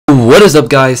What is up,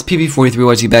 guys?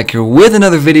 PB43YG back here with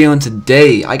another video, and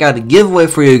today I got a giveaway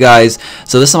for you guys.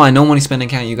 So this is my no money spending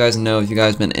account. You guys know, if you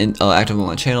guys been active on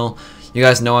my channel, you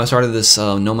guys know I started this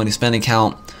no money spending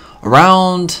account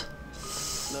around,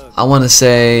 I want to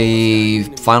say,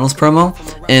 finals promo,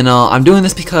 and I'm doing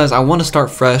this because I want to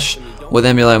start fresh with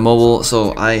Nbalm Mobile.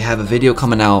 So I have a video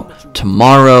coming out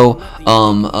tomorrow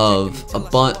of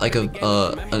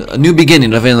a new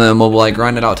beginning of Nbalm Mobile. I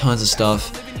grinded out tons of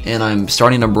stuff, and I'm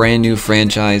starting a brand new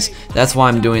franchise. That's why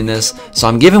I'm doing this. So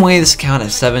I'm giving away this account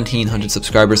at 1,700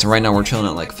 subscribers, and right now we're chilling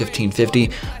at like 1,550.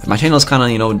 My channel is kind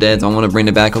of, you know, dead, so I want to bring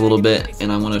it back a little bit,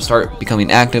 and I want to start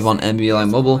becoming active on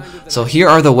Nbalm Mobile. So here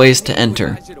are the ways to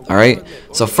enter. Alright,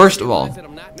 so first of all,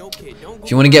 if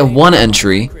you want to get one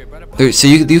entry, so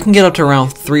you can get up to around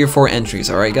 3 or 4 entries.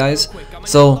 Alright, guys,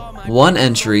 so one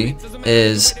entry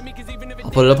is, I'll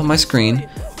put it up on my screen.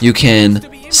 You can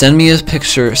send me a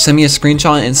picture, send me a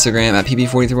screenshot on Instagram at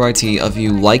PB43YT of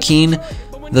you liking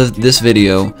this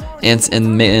video and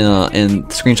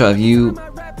screenshot of you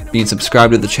being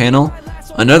subscribed to the channel.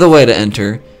 Another way to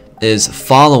enter is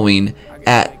following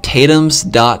at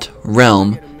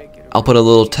tatums.realm. I'll put a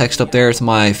little text up there. It's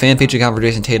my fan page account for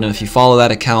Jason Tatum. If you follow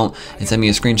that account and send me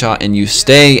a screenshot and you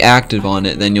stay active on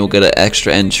it, then you'll get an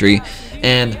extra entry.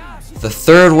 And the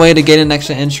third way to get an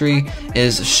extra entry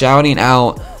is shouting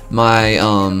out my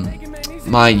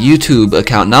my YouTube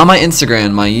account, not my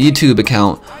Instagram, my YouTube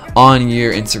account on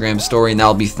your Instagram story, and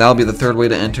that'll be the third way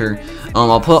to enter.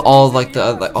 I'll put all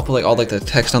the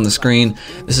text on the screen.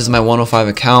 This is my 105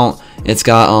 account. It's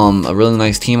got a really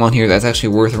nice team on here that's actually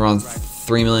worth around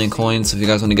 3 million coins. So if you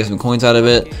guys want to get some coins out of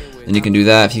it, then you can do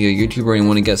that. If you're a YouTuber and you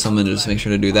want to get someone, just make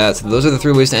sure to do that. So those are the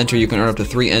 3 ways to enter. You can earn up to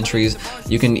 3 entries.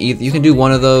 You can do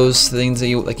one of those things that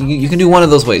you like. You can do one of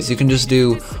those ways. You can just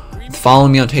do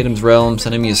following me on Tatum's Realm,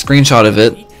 sending me a screenshot of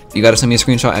it. You gotta send me a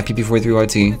screenshot at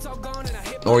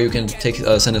PP43YT, or you can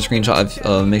send a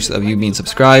screenshot of you being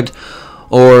subscribed,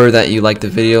 or that you like the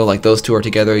video. Like, those two are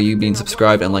together, you being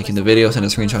subscribed and liking the video. Send a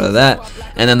screenshot of that.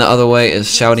 And then the other way is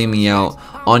shouting me out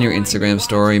on your Instagram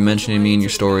story, mentioning me in your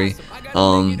story,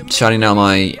 shouting out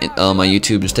my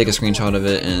YouTube. Just take a screenshot of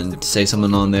it and say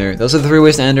something on there. Those are the 3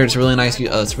 ways to enter. It's really nice.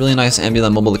 It's really nice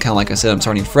Nbalm Mobile account. Like I said, I'm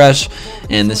starting fresh,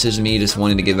 and this is me just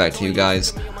wanting to give back to you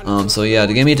guys. So yeah,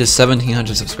 to get me to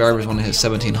 1,700 subscribers, when I hit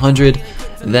 1,700,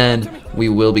 then we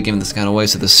will be giving this account away.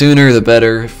 So the sooner the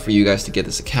better for you guys to get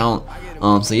this account.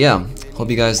 So yeah,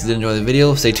 hope you guys did enjoy the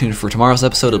video. Stay tuned for tomorrow's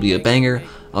episode. It'll be a banger.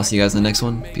 I'll see you guys in the next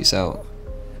one. Peace out.